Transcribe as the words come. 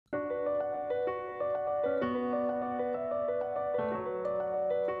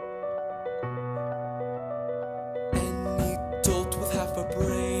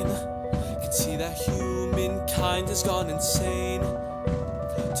that humankind has gone insane,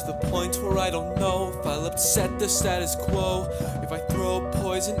 to the point where I don't know if I'll upset the status quo if I throw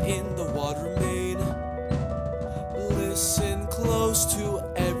poison in the water main. Listen close to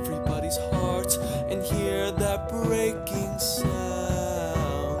everybody's heart and hear that breaking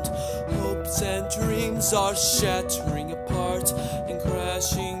sound. Hopes and dreams are shattering apart and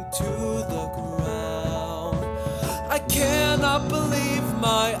crashing to the ground. I cannot believe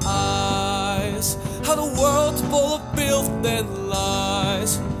my eyes, how the world's full of filth and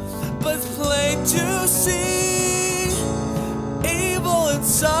lies, but it's plain to see evil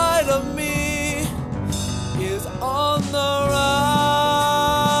inside of me is on the rise.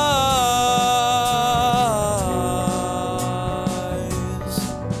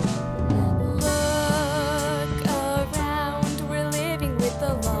 Look around, we're living with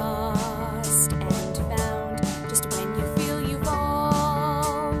the lost and found. Just when you feel you've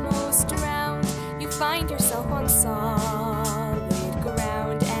almost drowned, you find yourself on solid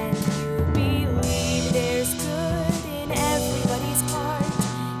ground, and you believe there's good in everybody's heart.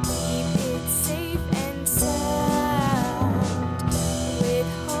 Keep it safe and sound. With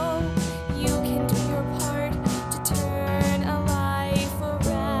hope, you can do your part to turn a life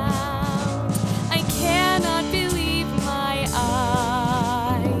around. I cannot believe my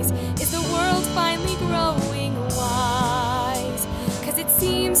eyes. Is the world finally growing wise? 'Cause it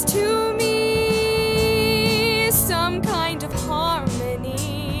seems to me some kind of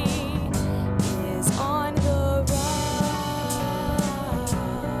harmony is on the rise.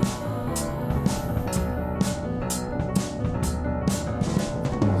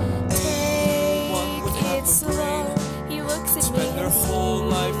 Take it slow. He looks at me Spend their and whole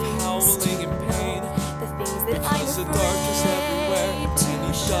life seems howling in to pain, know the things that I'm because the dark is everywhere afraid and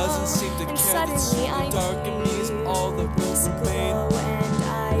he to doesn't show. seem to And care. suddenly It's super I dark in me is all that will this remain. glow, and I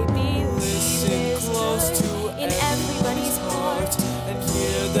believe Listen there's close good to in everybody's heart. and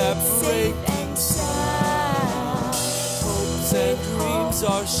hear that Safe breaking and sound. hopes and dreams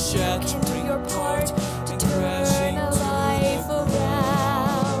are shattering Your part apart to and turn crashing a to life the around.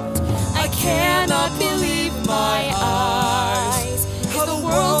 ground. I cannot believe